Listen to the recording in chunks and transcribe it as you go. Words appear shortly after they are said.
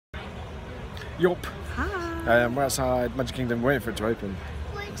Yup. Hi. We're outside Magic Kingdom waiting for it to open.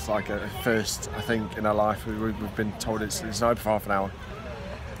 It's like a first, I think, in our life. We've been told it's not open for half an hour.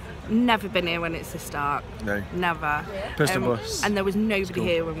 Never been here when it's the start. No. Never. Person bus. And there was nobody cool.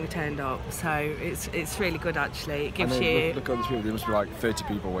 here when we turned up, so it's really good actually. It gives you. Look at all these people. There must be like 30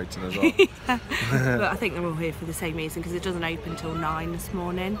 people waiting as well. But I think they're all here for the same reason because it doesn't open till 9 this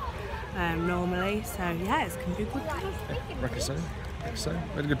morning normally. So yeah, it's gonna be a good day. Yeah, reckon so. So we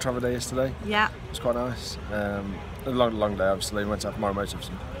had a good travel day yesterday. Yeah. It was quite nice. A long day obviously. We went to have Morimoto for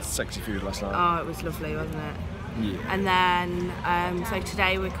some sexy food last night. Oh, it was lovely, wasn't it? Yeah. And then, so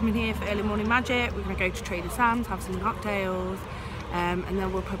today we're coming here for early morning magic. We're going to go to Trader Sam's, have some cocktails, and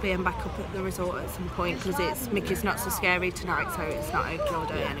then we'll probably end back up at the resort at some point because Mickey's Not So Scary tonight, so it's not open all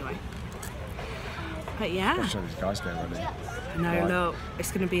day anyway. But yeah. I'm sure these guys getting ready. No, right. Look, it's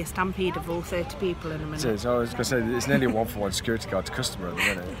going to be a stampede of all 30 people in a minute. It is. I was going to say, it's nearly a 1-for-1 security guard to customer at the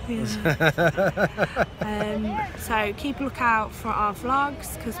minute. So keep a lookout for our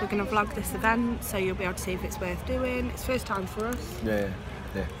vlogs because we're going to vlog this event, so you'll be able to see if it's worth doing. It's first time for us. Yeah.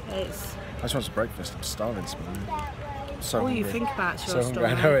 I just want some breakfast. I'm starving this morning. So all hungry. you think about is your So story.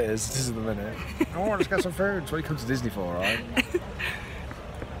 I know it is. This is the minute. I want to get some food. That's what you come to Disney for, right?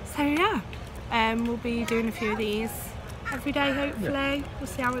 So yeah, we'll be doing a few of these every day hopefully. Yeah. We'll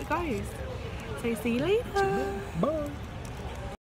see how it goes. So see you later. Bye.